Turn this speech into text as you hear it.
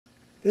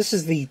This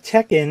is the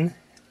TECKIN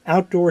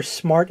outdoor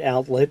smart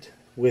outlet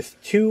with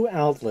 2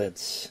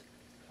 outlets.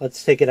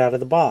 Let's take it out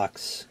of the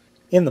box.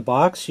 In the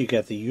box you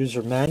get the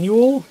user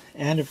manual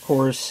and of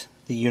course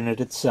the unit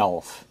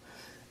itself.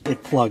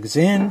 It plugs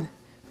in,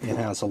 it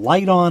has a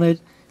light on it,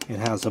 it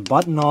has a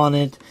button on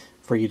it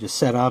for you to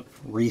set up,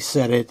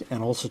 reset it,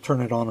 and also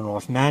turn it on and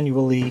off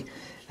manually.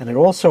 And it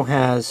also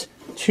has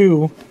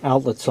 2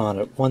 outlets on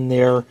it, one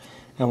there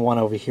and one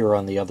over here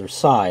on the other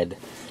side.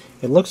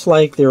 It looks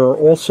like there are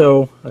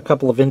also a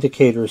couple of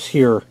indicators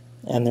here,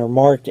 and they're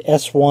marked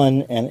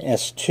S1 and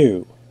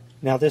S2.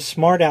 Now this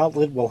smart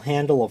outlet will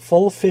handle a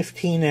full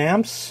 15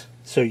 amps,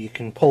 so you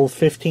can pull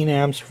 15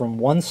 amps from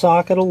one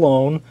socket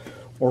alone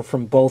or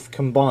from both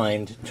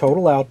combined.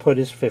 Total output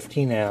is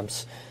 15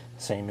 amps,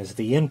 same as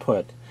the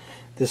input.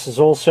 This is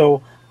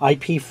also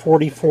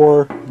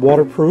IP44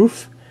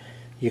 waterproof.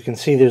 You can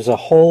see there's a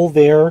hole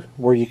there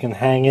where you can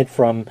hang it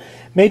from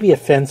maybe a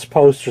fence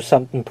post or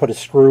something, put a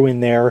screw in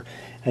there,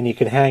 and you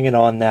can hang it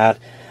on that.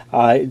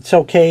 It's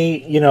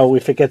okay, you know,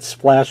 if it gets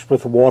splashed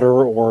with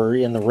water or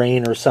in the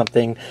rain or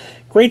something.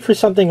 Great for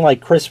something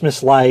like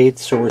Christmas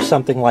lights or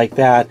something like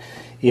that,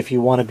 if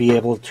you want to be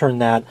able to turn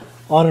that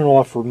on and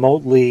off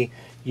remotely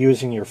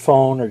using your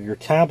phone or your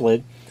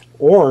tablet,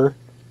 or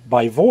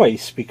by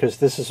voice, because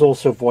this is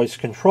also voice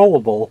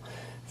controllable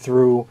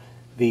through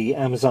the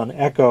Amazon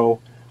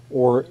Echo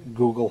or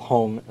Google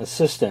Home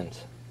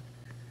Assistant.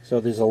 So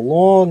there's a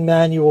long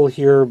manual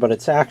here, but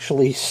it's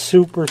actually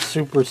super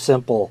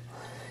simple.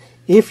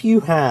 If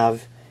you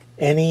have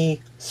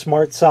any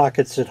smart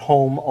sockets at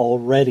home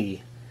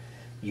already,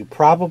 you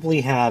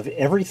probably have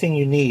everything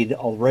you need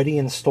already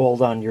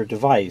installed on your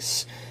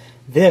device.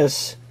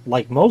 This,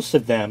 like most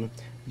of them,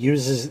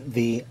 uses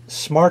the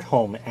Smart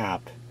Home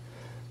app.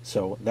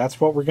 So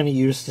that's what we're going to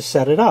use to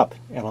set it up,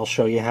 and I'll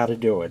show you how to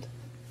do it.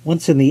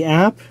 Once in the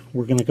app,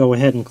 we're going to go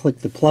ahead and click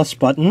the plus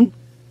button,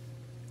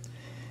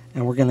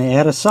 and we're going to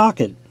add a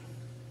socket.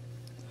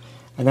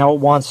 And now it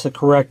wants the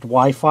correct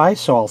Wi-Fi,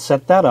 so I'll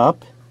set that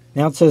up.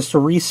 Now it says to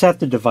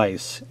reset the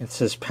device. It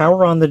says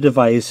power on the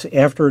device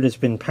after it has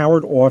been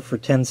powered off for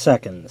 10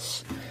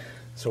 seconds.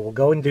 So we'll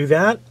go and do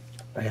that.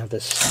 I have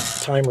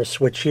this timer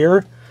switch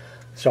here,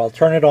 so I'll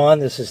turn it on.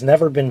 This has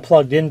never been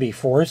plugged in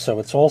before, so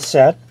it's all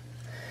set.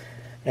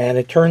 And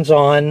it turns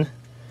on.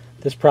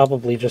 This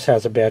probably just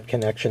has a bad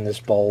connection, this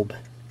bulb.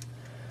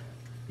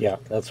 Yeah,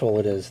 that's all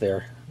it is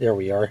there. There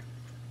we are.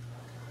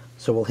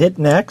 So we'll hit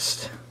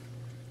next.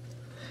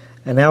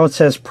 And now it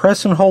says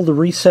press and hold the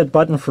reset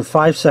button for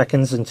 5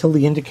 seconds until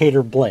the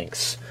indicator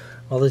blinks.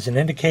 Well, there's an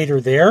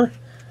indicator there.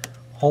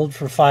 Hold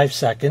for 5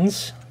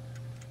 seconds.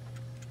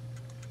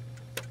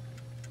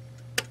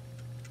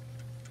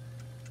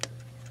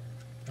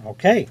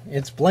 Okay,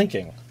 it's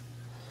blinking.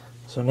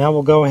 So now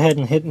we'll go ahead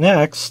and hit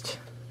next.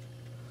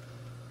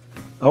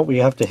 Oh, we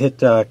have to hit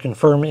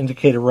confirm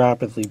indicator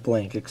rapidly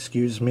blink,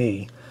 excuse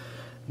me.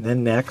 And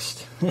then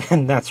next,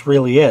 and that's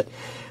really it.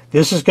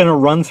 This is going to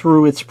run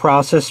through its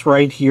process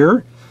right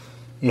here.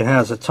 It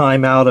has a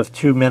timeout of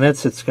 2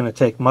 minutes. It's going to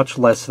take much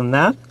less than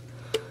that.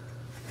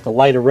 The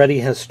light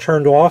already has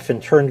turned off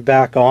and turned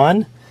back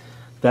on.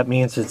 That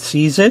means it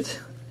sees it,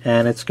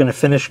 and it's going to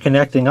finish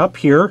connecting up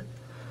here.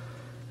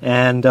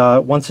 And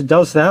once it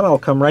does that, I'll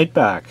come right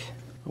back.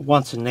 It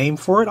wants a name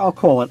for it. I'll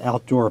call it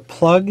Outdoor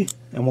Plug,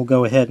 and we'll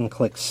go ahead and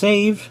click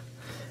Save,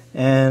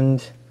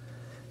 and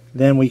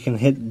then we can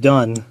hit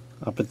Done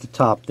up at the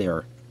top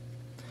there.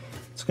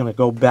 It's going to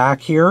go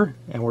back here,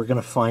 and we're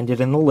going to find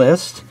it in the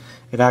list.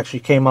 It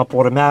actually came up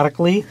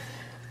automatically,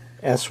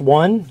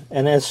 S1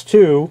 and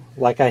S2,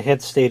 like I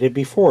had stated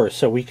before.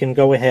 So we can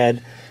go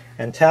ahead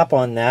and tap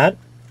on that.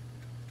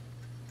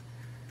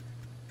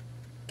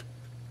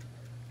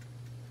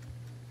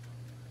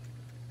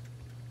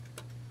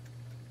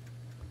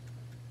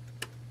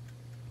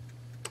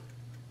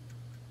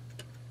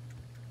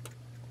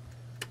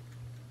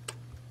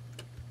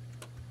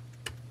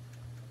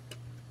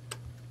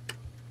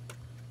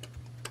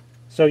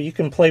 So you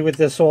can play with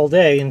this all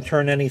day and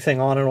turn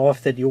anything on and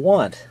off that you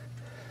want.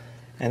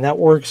 And that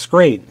works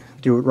great.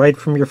 Do it right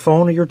from your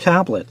phone or your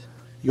tablet.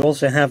 You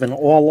also have an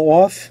all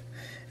off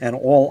and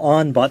all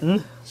on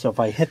button. So if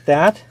I hit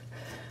that,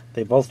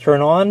 they both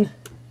turn on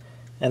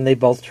and they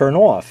both turn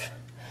off.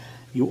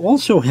 You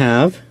also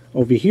have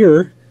over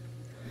here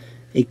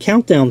a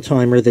countdown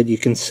timer that you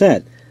can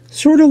set.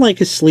 Sort of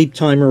like a sleep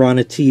timer on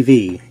a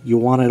TV. You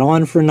want it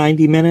on for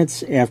 90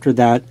 minutes. After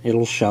that,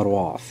 it'll shut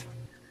off.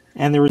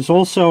 And there is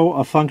also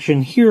a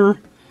function here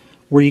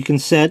where you can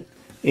set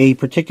a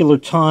particular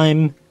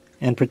time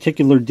and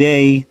particular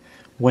day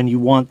when you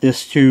want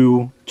this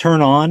to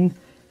turn on,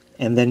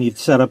 and then you'd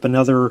set up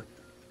another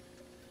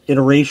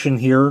iteration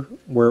here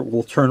where it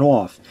will turn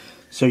off.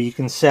 So you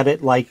can set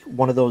it like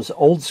one of those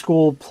old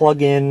school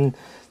plug-in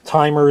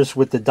timers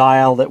with the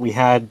dial that we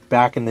had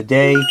back in the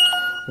day,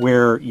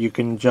 where you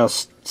can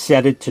just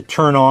set it to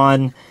turn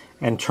on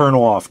and turn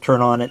off. Turn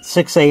on at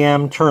 6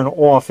 a.m., turn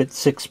off at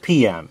 6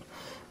 p.m.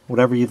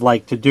 Whatever you'd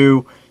like to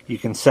do, you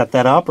can set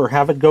that up or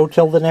have it go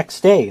till the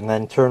next day and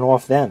then turn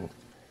off then.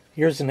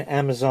 Here's an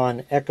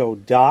Amazon Echo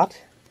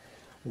Dot.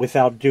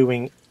 without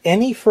doing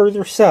any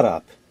further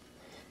setup.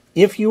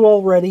 If you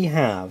already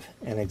have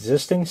an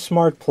existing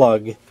smart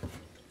plug,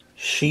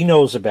 she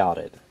knows about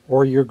it,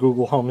 or your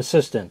Google Home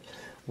Assistant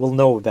will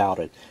know about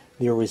it.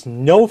 There is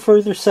no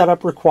further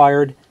setup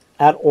required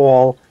at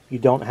all. You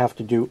don't have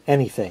to do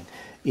anything.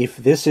 If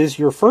this is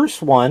your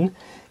first one,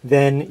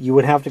 then you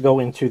would have to go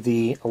into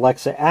the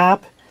Alexa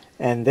app,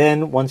 and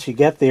then once you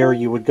get there,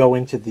 you would go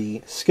into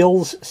the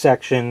skills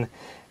section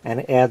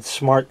and add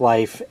Smart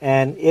Life,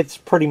 and it's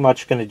pretty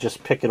much going to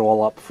just pick it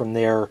all up from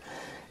there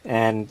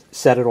and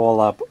set it all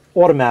up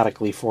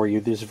automatically for you.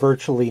 There's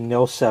virtually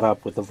no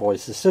setup with the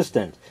voice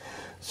assistant.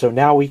 So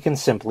now we can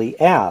simply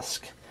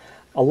ask,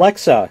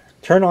 Alexa,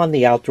 turn on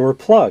the outdoor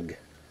plug.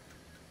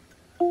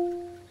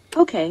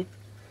 Okay.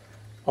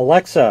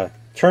 Alexa,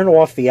 turn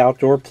off the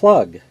outdoor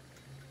plug.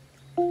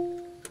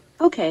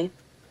 Okay.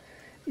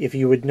 If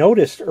you had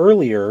noticed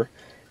earlier,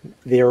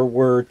 there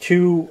were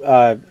two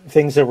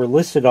things that were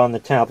listed on the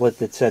tablet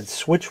that said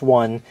switch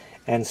 1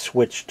 and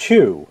switch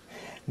 2.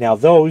 Now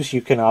those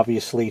you can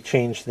obviously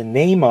change the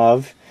name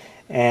of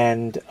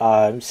and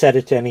set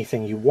it to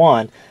anything you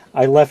want.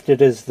 I left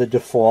it as the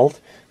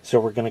default, so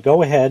we're going to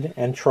go ahead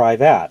and try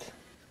that.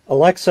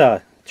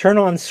 Alexa, turn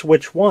on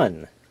switch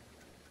 1.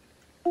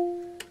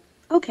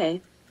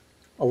 Okay.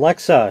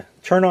 Alexa,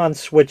 turn on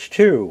switch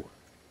 2.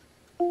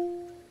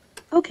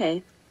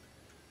 Okay.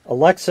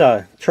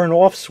 Alexa, turn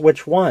off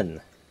switch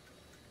 1.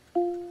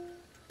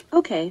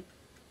 Okay.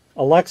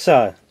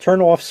 Alexa,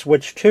 turn off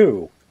switch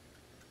 2.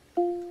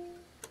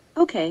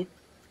 Okay.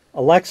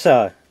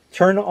 Alexa,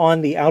 turn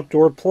on the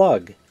outdoor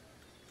plug.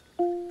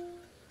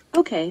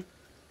 Okay.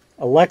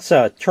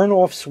 Alexa, turn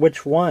off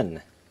switch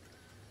 1.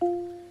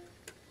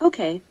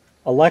 Okay.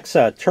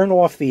 Alexa, turn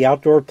off the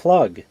outdoor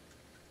plug.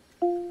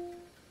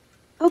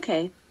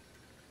 Okay.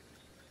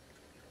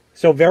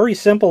 So very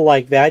simple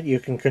like that. You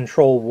can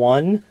control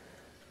one,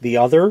 the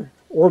other,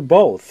 or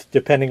both,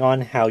 depending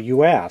on how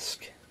you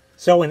ask.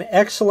 So an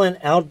excellent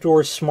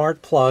outdoor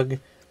smart plug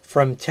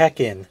from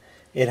TECKIN.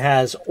 It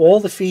has all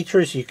the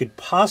features you could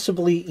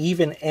possibly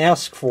even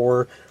ask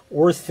for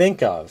or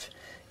think of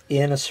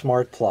in a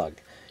smart plug.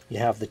 You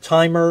have the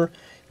timer,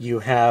 you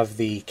have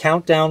the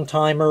countdown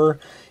timer,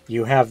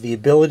 you have the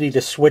ability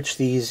to switch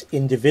these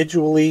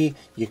individually.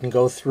 You can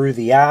go through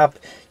the app,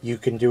 you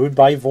can do it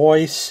by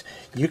voice,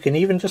 you can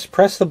even just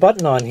press the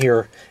button on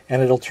here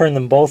and it'll turn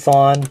them both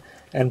on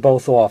and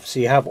both off. So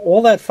you have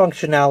all that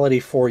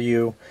functionality for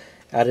you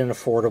at an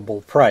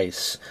affordable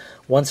price.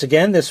 Once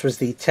again, this was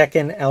the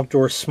TECKIN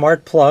Outdoor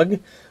Smart Plug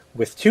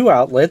with 2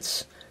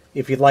 outlets.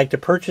 If you'd like to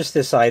purchase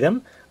this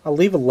item, I'll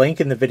leave a link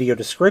in the video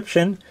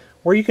description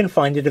where you can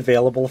find it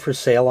available for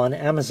sale on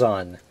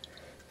Amazon.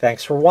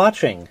 Thanks for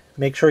watching.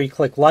 Make sure you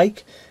click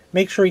like,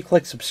 make sure you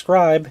click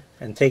subscribe,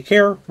 and take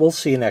care. We'll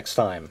see you next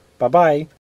time. Bye-bye.